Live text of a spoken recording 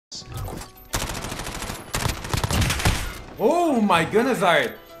Oh my goodness,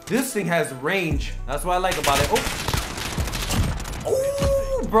 alright. This thing has range. That's what I like about it.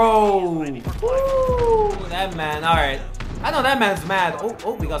 Oh, bro. Ooh, that man, alright. I know that man's mad.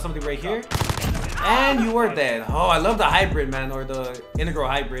 Oh, we got something right here. And you were dead. Oh, I love the hybrid, man, or the integral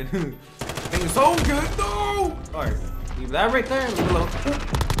hybrid. Thing is so good. No! Alright, leave that right there. Leave it alone.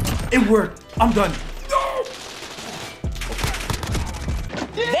 It worked. I'm done. No!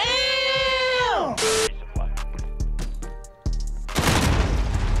 Damn!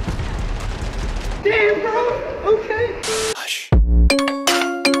 Damn, bro. Okay. Hush.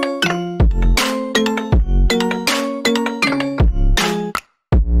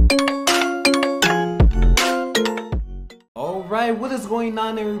 Alright, what is going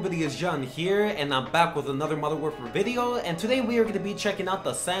on, everybody? It's John here, and I'm back with another Modern Warfare video, and today we are going to be checking out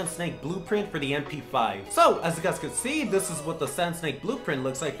the Sand Snake blueprint for the MP5. So, as you guys can see, this is what the Sand Snake blueprint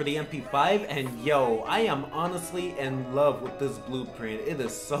looks like for the MP5, and yo, I am honestly in love with this blueprint. It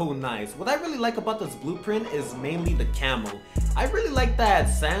is so nice. What I really like about this blueprint is mainly the camo. I really like that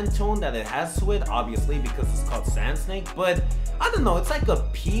sand tone that it has to it, obviously, because it's called Sand Snake, but I don't know, it's like a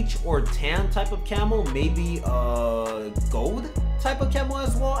peach or tan type of camo, maybe gold type of camo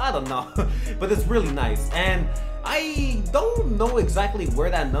as well, I don't know. But it's really nice, and I don't know exactly where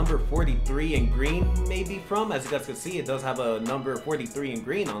that number 43 in green may be from. As you guys can see, it does have a number 43 in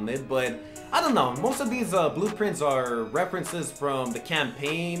green on it, but I don't know. Most of these blueprints are references from the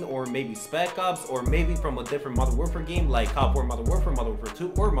campaign, or maybe Spec Ops, or maybe from a different Modern Warfare game like Call of War Modern Warfare, Modern Warfare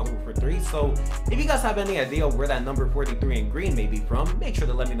 2, or Modern Warfare 3. So if you guys have any idea where that number 43 in green may be from, make sure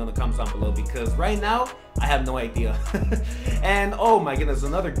to let me know in the comments down below, because right now I have no idea. And oh my goodness,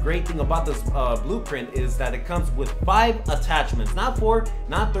 another great thing about this blueprint is that it comes with 5 attachments. Not 4,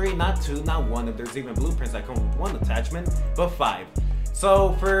 not 3, not 2, not 1, if there's even blueprints that come with 1 attachment, but 5.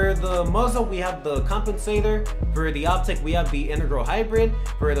 So for the muzzle, we have the compensator. For the optic, we have the integral hybrid.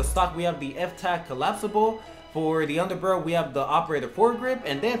 For the stock, we have the F-Tac collapsible. For the underbarrel, we have the operator foregrip,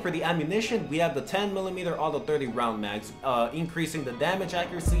 and then for the ammunition, we have the 10mm auto 30 round mags, increasing the damage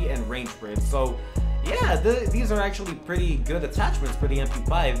accuracy and range spread. So yeah, these are actually pretty good attachments for the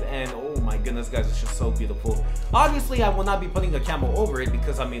MP5, and oh my goodness, guys, it's just so beautiful. Obviously, I will not be putting a camo over it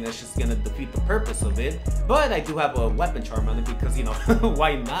because, I mean, it's just gonna defeat the purpose of it, but I do have a weapon charm on it because, you know,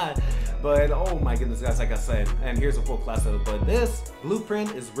 why not? But oh my goodness, guys, like I said, and here's a full class of it, but this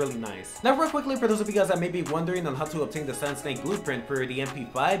blueprint is really nice. Now, real quickly, for those of you guys that may be wondering on how to obtain the Sand Snake blueprint for the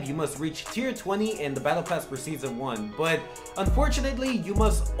MP5, you must reach tier 20 in the battle pass for season 1, but unfortunately, you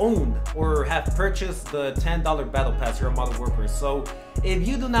must own or have purchased the $10 battle pass here on Modern Warfare. So if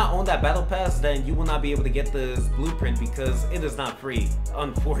you do not own that battle pass, then you will not be able to get this blueprint because it is not free,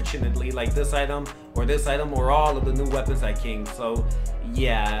 unfortunately, like this item or all of the new weapons that came. So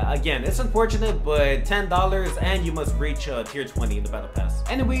yeah, again, it's unfortunate, but $10 and you must reach tier 20 in the battle pass.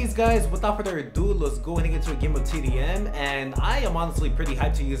 Anyways, guys, without further ado, let's go ahead and get into a game of TDM, and I am honestly pretty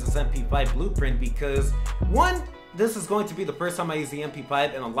hyped to use this MP5 blueprint because, one, this is going to be the first time I use the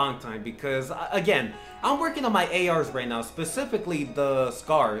MP5 in a long time because, again, I'm working on my ARs right now, specifically the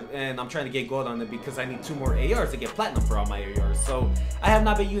Scar, and I'm trying to get gold on it because I need 2 more ARs to get platinum for all my ARs. So I have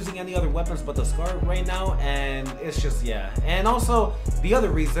not been using any other weapons but the Scar right now, and it's just, yeah. And also, the other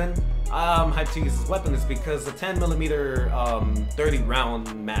reason I'm hyped to use this weapon is because the 10mm 30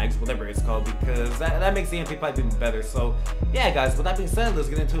 round mags, whatever it's called, because that makes the MP5 even better. So yeah, guys, with that being said, let's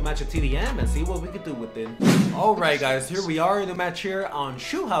get into a match of TDM and see what we can do with it. Alright, guys, here we are in a match here on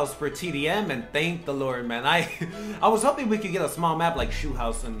Shoe House for TDM, and thank the Lord, man. I was hoping we could get a small map like Shoe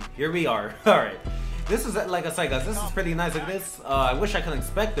House, and here we are. Alright, this is, like I said, guys, this is pretty nice like this. I wish I could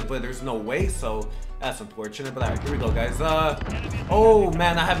expect it, but there's no way, so that's unfortunate. But alright, here we go, guys. Oh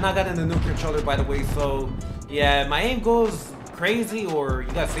man, I have not gotten the new controller, by the way, so yeah, my aim goes crazy, or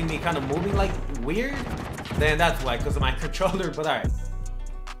you guys see me kind of moving like weird, then that's why, because of my controller. But alright,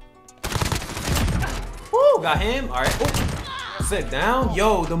 woo, got him. Alright, oh, sit down.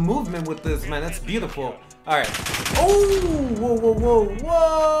 Yo, the movement with this, man, that's beautiful. Alright, oh, whoa, whoa, whoa,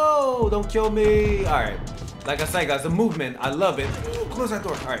 whoa, don't kill me. Alright, like I said, guys, the movement, I love it. Ooh, close that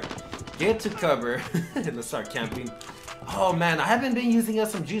door. Alright, get to cover. Let's start camping. Oh man, I haven't been using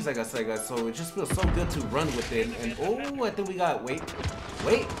SMGs, like I said, guys, so it just feels so good to run with it. And oh, I think we got, wait.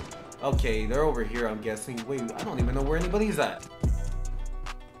 Okay, they're over here, I'm guessing. Wait, I don't even know where anybody's at.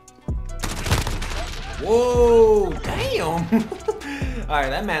 Whoa, damn. Alright,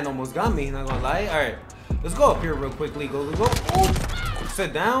 that man almost got me, not gonna lie. Alright, let's go up here real quickly. Go. Oh,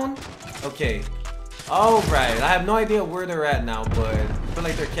 sit down. Okay. Alright, I have no idea where they're at now, but I feel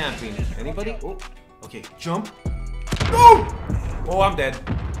like they're camping. Anybody? Oh, okay, jump. No! Oh, I'm dead.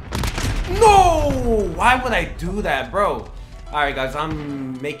 No! Why would I do that, bro? Alright, guys,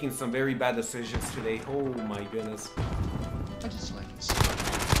 I'm making some very bad decisions today. Oh my goodness. I just like this.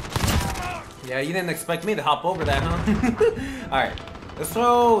 Yeah, you didn't expect me to hop over that, huh? Alright, let's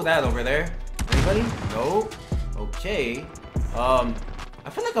throw that over there. Anybody? No. Okay. I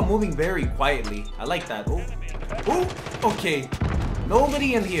feel like I'm moving very quietly. I like that. Oh. Oh, okay.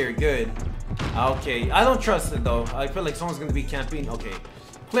 Nobody in here. Good. Okay, I don't trust it though. I feel like someone's gonna be camping. Okay.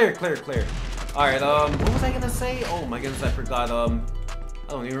 Clear, clear, clear. Alright, what was I gonna say? Oh my goodness, I forgot. I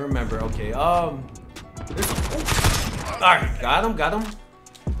don't even remember. Okay, Alright, got him.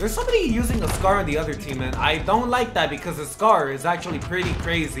 There's somebody using a Scar on the other team, and I don't like that because the Scar is actually pretty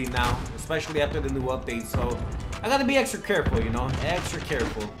crazy now, especially after the new update, so I gotta be extra careful, you know? Extra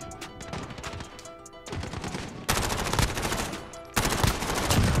careful.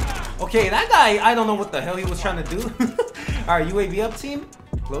 Okay, that guy, I don't know what the hell he was trying to do. Alright, UAV up, team.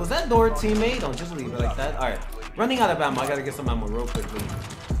 Close that door, teammate. Don't just leave it like that. Alright, running out of ammo. I gotta get some ammo real quickly.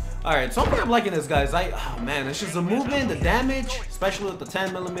 Alright, so I'm liking this, guys. Oh man, it's just the movement, the damage, especially with the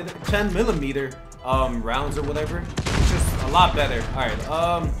 10 millimeter rounds or whatever. It's just a lot better. Alright,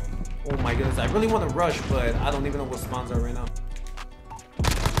 oh my goodness, I really want to rush, but I don't even know what spawns are right now.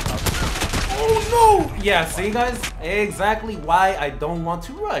 Oh no! Yeah, see guys? Exactly why I don't want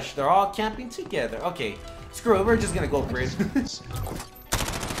to rush. They're all camping together. Okay, screw it, we're just gonna go for it.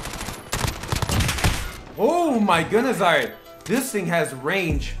 Oh my goodness, alright. This thing has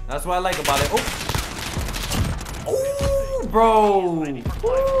range. That's what I like about it. Oh! Oh, bro!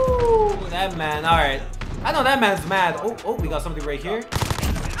 Ooh, that man, alright. I know that man's mad. Oh, we got something right here.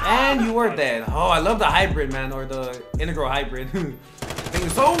 And you were dead. Oh, I love the hybrid, man, or the integral hybrid. Thing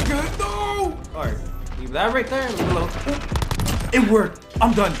is so good. No! Alright, leave that right there. Leave it alone. Oh, it worked.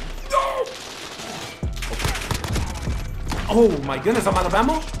 I'm done. No! Oh my goodness, I'm out of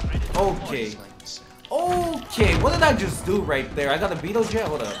ammo? Okay. Okay, what did I just do right there? I got a Beetle Jet.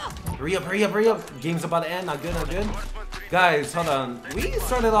 Hold up. Hurry up, hurry up, hurry up. Game's about to end. Not good, not good. Guys, hold on. We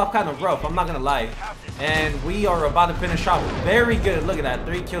started off kind of rough, I'm not gonna lie. And we are about to finish off very good. Look at that.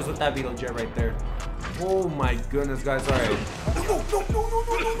 3 kills with that Beetle Jet right there. Oh my goodness, guys. Alright. No.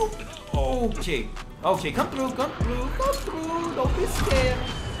 Okay. Okay, come through, come through, come through. Don't be scared.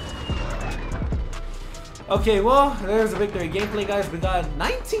 Okay, well, there's a victory gameplay, guys. We got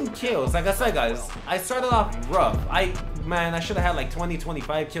 19 kills. Like I said, guys, I started off rough. Man, I should have had like 20,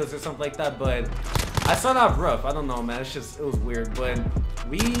 25 kills or something like that, but I started off rough. I don't know, man. It was weird, but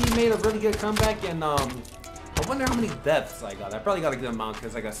we made a really good comeback, and I wonder how many deaths I got. I probably got a good amount,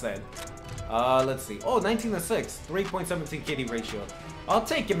 because like I said, let's see. Oh, 19 to 6, 3.17 KD ratio. I'll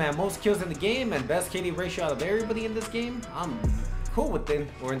take it, man. Most kills in the game and best KD ratio out of everybody in this game. I'm cool with it,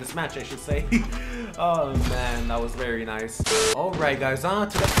 or in this match, I should say. Oh man, that was very nice. All right, guys, on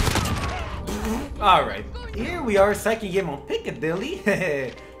to the. All right, here we are, second game on Piccadilly.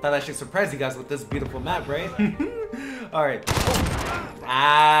 Thought I should surprise you guys with this beautiful map, right? All right.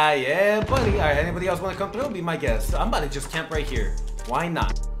 Ah, yeah, buddy. All right, anybody else want to come through? Be my guest. I'm about to just camp right here. Why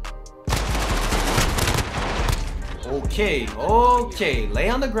not? Okay, okay. Lay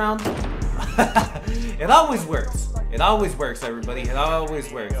on the ground. It always works. It always works, everybody. It always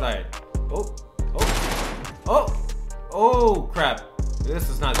works. All right. Oh, crap. This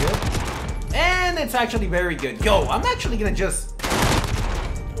is not good. And it's actually very good. Yo, I'm actually gonna just.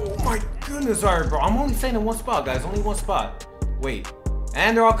 Oh my goodness, all right, bro. I'm only staying in one spot, guys. Only one spot. Wait.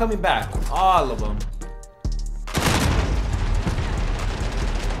 And they're all coming back. All of them.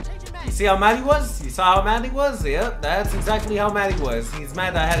 You see how mad he was? You saw how mad he was? Yep, that's exactly how mad he was. He's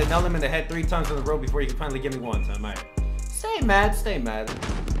mad that I had to nail him in the head 3 times in a row before he could finally give me one time. All right. Stay mad, stay mad.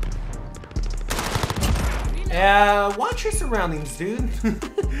 Yeah, watch your surroundings, dude.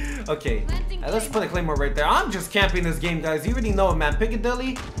 Okay, let's put a claymore right there. I'm just camping this game, guys. You already know it, man.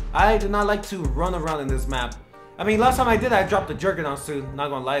 Piccadilly, I do not like to run around in this map. I mean, last time I did, I dropped the Juggernaut suit. Not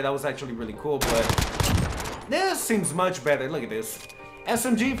gonna lie, that was actually really cool, but this seems much better. Look at this.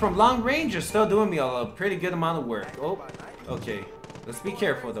 SMG from long range is still doing me a pretty good amount of work. Oh, okay. Let's be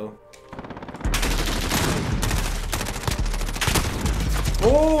careful, though.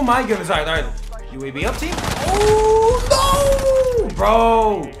 Oh my goodness, all right. UAV up, team. Oh, no,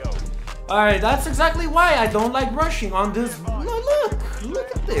 bro. All right, that's exactly why I don't like rushing on this. No,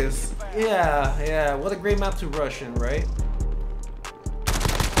 look at this. Yeah, what a great map to rush in, right?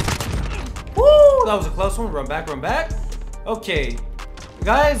 Woo, that was a close one. Run back. Okay,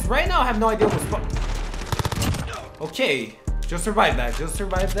 guys, right now I have no idea what's. Okay, just survive that.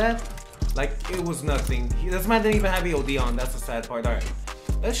 Like it was nothing. This man didn't even have EOD on. That's the sad part. All right.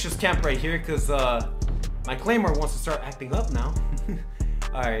 Let's just camp right here because my claymore wants to start acting up now.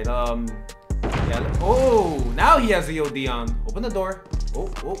 Alright, yeah. Oh, now he has the OD on. Open the door.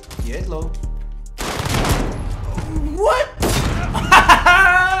 Oh, get low. What?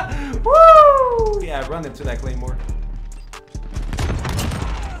 Woo! Yeah, run into that claymore.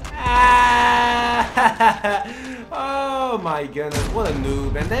 Oh my goodness, what a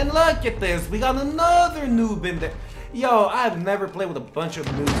noob. And then look at this, we got another noob in there. Yo, I've never played with a bunch of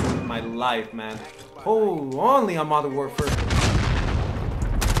noobs in my life, man. Oh, only on Modern Warfare.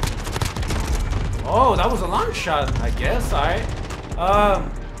 Oh, that was a long shot, I guess. Alright.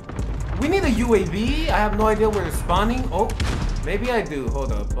 We need a UAV. I have no idea where it's spawning. Oh, maybe I do.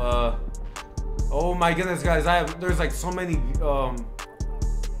 Hold up. Oh my goodness, guys. There's like so many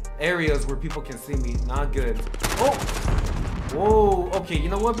areas where people can see me. Not good. Oh. Whoa. Okay, you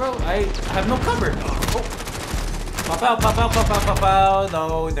know what, bro? I have no cover. Oh. Pop out, pop out, pop out, pop out.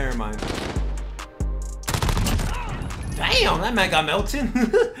 No, never mind. Damn, that man got melted.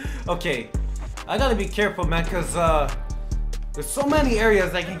 Okay. I gotta be careful, man, because there's so many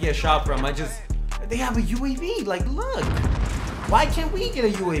areas I can get shot from. They have a UAV. Like, look. Why can't we get a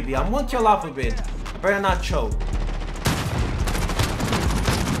UAV? I'm one kill off of it. I better not choke.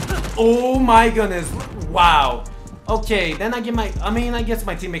 Oh my goodness. Wow. Okay, then I guess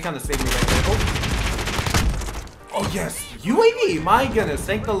my teammate kind of saved me right there. Oh yes. UAV. My goodness.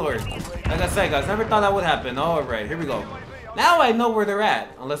 Thank the Lord. Like I said, guys, never thought that would happen. Alright, here we go. Now I know where they're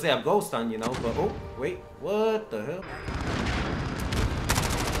at. Unless they have ghost on, you know. But, oh, wait. What the hell?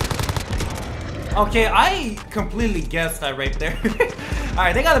 Okay, I completely guessed that right there.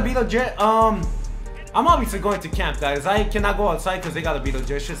 Alright, they got a Beetle Jet. I'm obviously going to camp, guys. I cannot go outside because they got a Beetle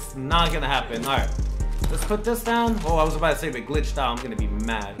Jet. It's just not gonna happen. Alright, let's put this down. Oh, I was about to say if it glitched out, I'm gonna be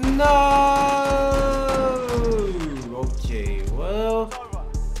mad. No! Okay, well,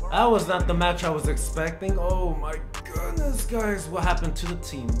 that was not the match I was expecting. Oh my goodness, guys. What happened to the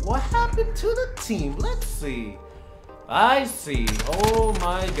team? What happened to the team? Let's see. I see. Oh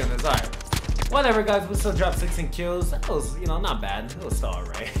my goodness. Alright. Whatever, guys, we still dropped 16 kills. That was, you know, not bad. It was still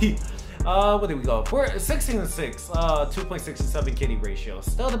alright. What did we go? We're 16 and 6, 2.67 KD ratio.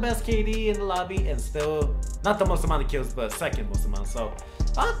 Still the best KD in the lobby, and still not the most amount of kills, but second most amount. So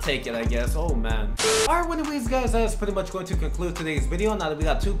I'll take it, I guess. Oh man. Alright, well, anyways, guys, that's pretty much going to conclude today's video. Now that we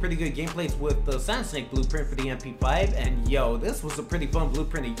got two pretty good gameplays with the Sand Snake blueprint for the MP5, and yo, this was a pretty fun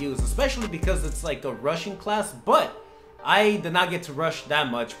blueprint to use, especially because it's like a rushing class, but I did not get to rush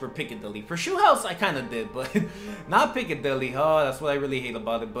that much for Piccadilly. For Shoe House, I kind of did, but not Piccadilly. Oh, that's what I really hate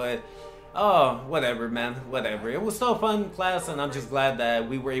about it, but oh, whatever, man, whatever. It was still a fun class, and I'm just glad that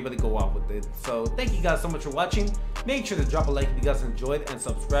we were able to go off with it. So thank you guys so much for watching. Make sure to drop a like if you guys enjoyed, and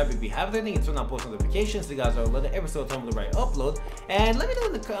subscribe if you haven't, and turn on post notifications so you guys are alerted every single time the right upload. And let me know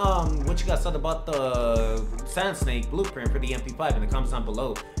in the, what you guys thought about the Sand Snake blueprint for the MP5 in the comments down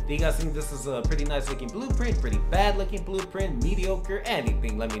below. Do you guys think this is a pretty nice looking blueprint, pretty bad looking blueprint, mediocre,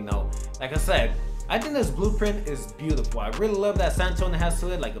 anything? Let me know. Like I said, I think this blueprint is beautiful. I really love that sand tone it has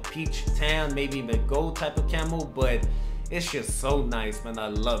to it, like a peach tan, maybe even gold type of camo, but it's just so nice, man. I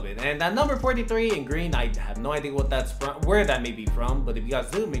love it. And that number 43 in green, I have no idea what that's from, where that may be from, but if you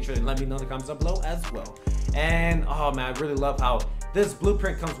guys do, make sure to let me know in the comments down below as well. And oh man, I really love how this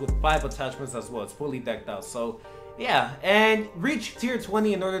blueprint comes with 5 attachments as well. It's fully decked out. So yeah, and reach tier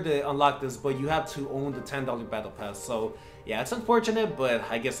 20 in order to unlock this, but you have to own the $10 battle pass. So yeah, it's unfortunate, but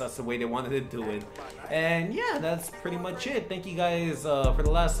I guess that's the way they wanted to do it. And yeah, that's pretty much it. Thank you guys for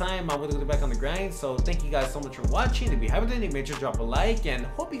the last time. I'm going to go back on the grind. So thank you guys so much for watching. If you haven't already, make sure to drop a like, and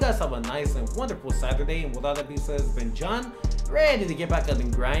hope you guys have a nice and wonderful Saturday. And with all that being said, it's been John, ready to get back on the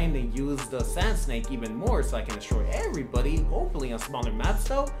grind and use the Sand Snake even more so I can destroy everybody, hopefully on smaller maps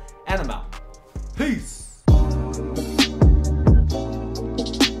though. And I'm out. Peace.